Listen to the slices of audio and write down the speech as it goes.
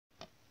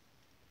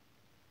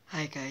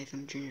Hi guys,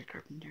 I'm Junior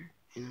Carpenter,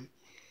 and I'm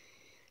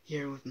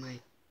here with my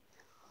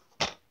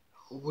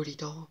Woody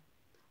doll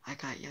I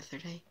got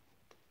yesterday,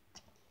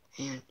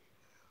 and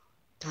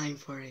time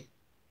for a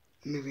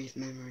Movie's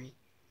Memory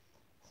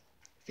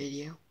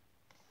video.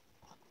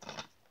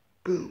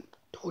 Boom!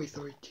 Toy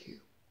Story 2.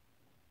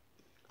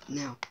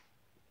 Now,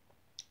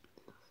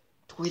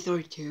 Toy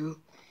Story 2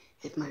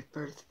 is my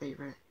first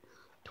favorite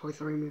Toy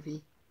Story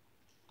movie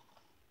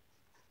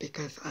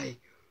because I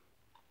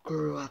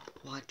grew up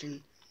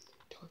watching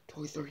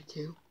Toy Story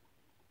 2.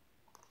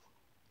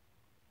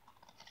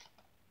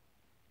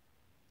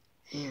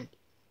 And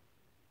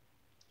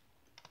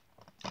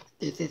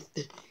this is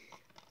the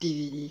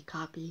DVD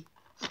copy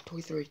of Toy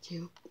Story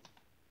 2.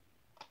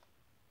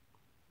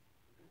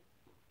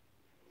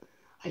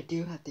 I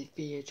do have the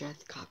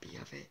VHS copy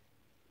of it.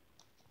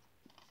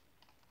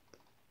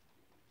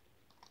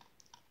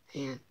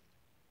 And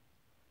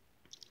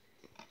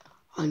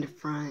on the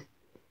front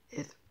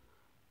is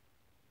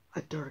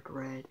a dark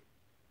red.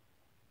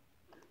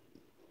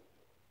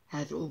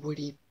 Has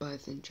Woody,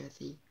 Buzz, and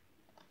Jessie.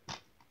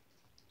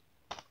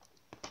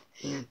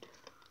 And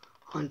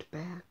on the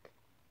back,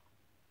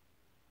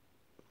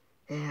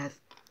 it has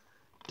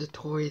the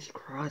toys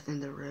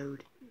crossing the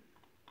road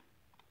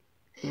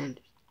and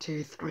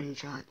 2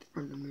 screenshots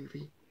from the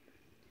movie.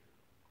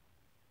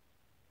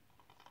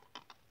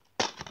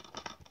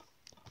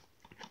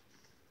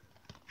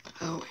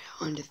 Oh,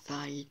 on the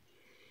side,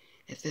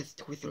 it says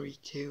Toy Story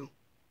 2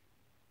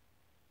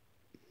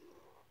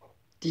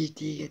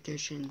 DD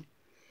edition,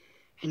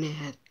 and it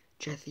has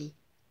Jessie.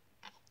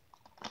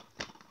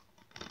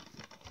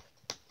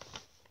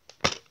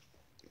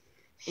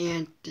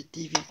 And the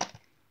DVD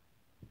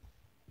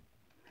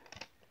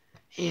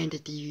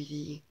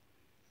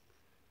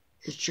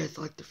is just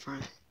like the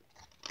front.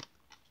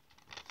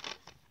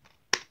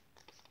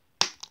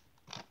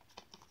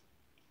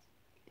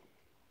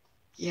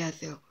 Yeah,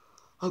 so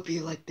hope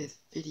you like this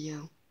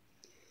video.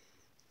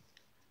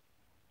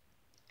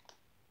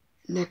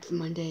 Next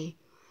Monday,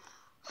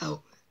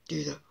 I'll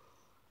do the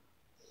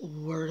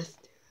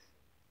worst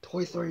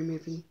Toy Story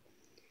movie,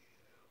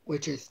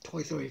 which is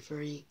Toy Story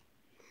 3.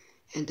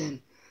 And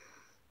then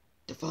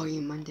the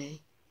following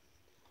Monday,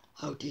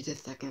 I'll do the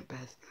second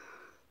best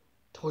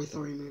Toy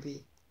Story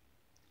movie,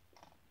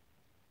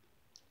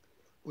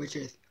 which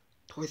is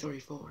Toy Story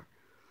 4.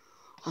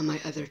 On my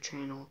other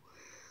channel,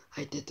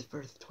 I did the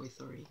first Toy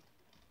Story.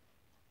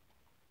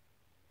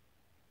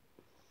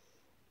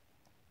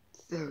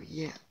 So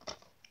yeah.